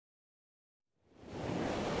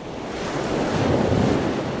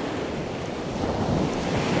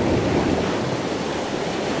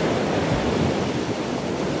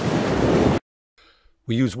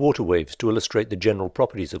We use water waves to illustrate the general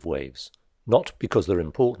properties of waves, not because they're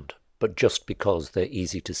important, but just because they're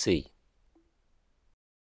easy to see.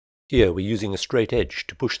 Here we're using a straight edge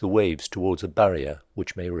to push the waves towards a barrier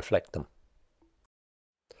which may reflect them.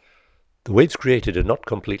 The waves created are not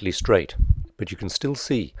completely straight, but you can still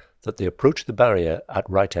see that they approach the barrier at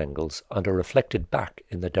right angles and are reflected back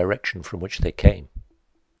in the direction from which they came.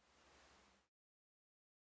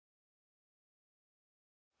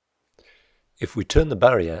 If we turn the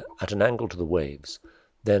barrier at an angle to the waves,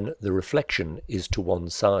 then the reflection is to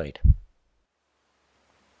one side.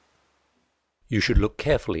 You should look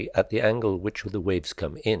carefully at the angle at which the waves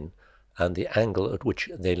come in and the angle at which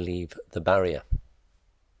they leave the barrier.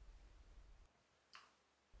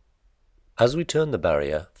 As we turn the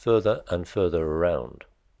barrier further and further around,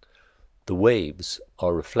 the waves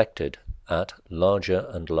are reflected at larger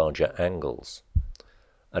and larger angles,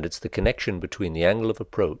 and it's the connection between the angle of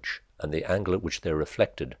approach and the angle at which they're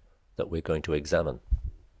reflected that we're going to examine.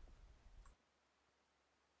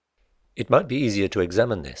 It might be easier to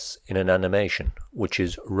examine this in an animation, which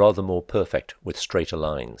is rather more perfect with straighter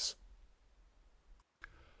lines.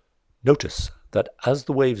 Notice that as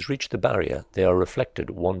the waves reach the barrier, they are reflected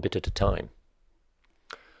one bit at a time.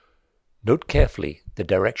 Note carefully the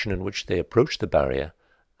direction in which they approach the barrier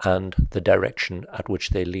and the direction at which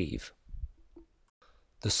they leave.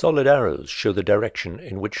 The solid arrows show the direction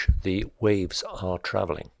in which the waves are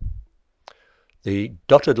travelling. The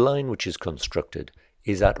dotted line which is constructed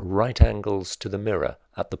is at right angles to the mirror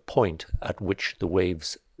at the point at which the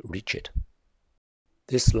waves reach it.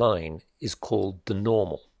 This line is called the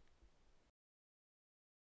normal.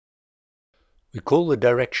 We call the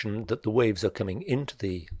direction that the waves are coming into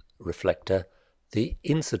the reflector the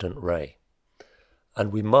incident ray,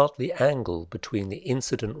 and we mark the angle between the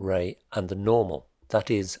incident ray and the normal, that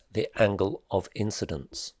is, the angle of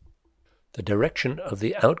incidence. The direction of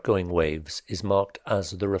the outgoing waves is marked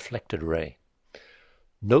as the reflected ray.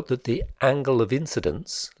 Note that the angle of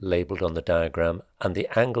incidence, labelled on the diagram, and the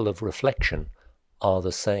angle of reflection are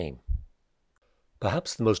the same.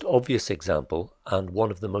 Perhaps the most obvious example, and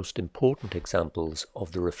one of the most important examples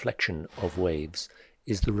of the reflection of waves,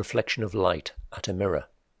 is the reflection of light at a mirror.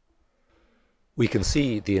 We can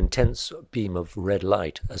see the intense beam of red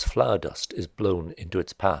light as flour dust is blown into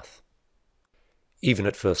its path. Even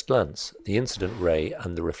at first glance, the incident ray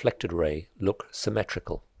and the reflected ray look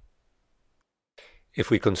symmetrical. If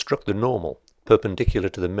we construct the normal perpendicular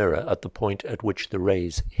to the mirror at the point at which the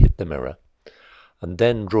rays hit the mirror, and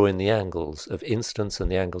then draw in the angles of incidence and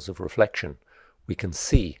the angles of reflection, we can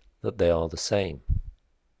see that they are the same.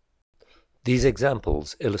 These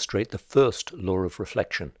examples illustrate the first law of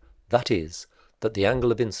reflection, that is, that the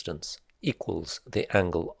angle of incidence equals the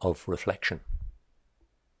angle of reflection.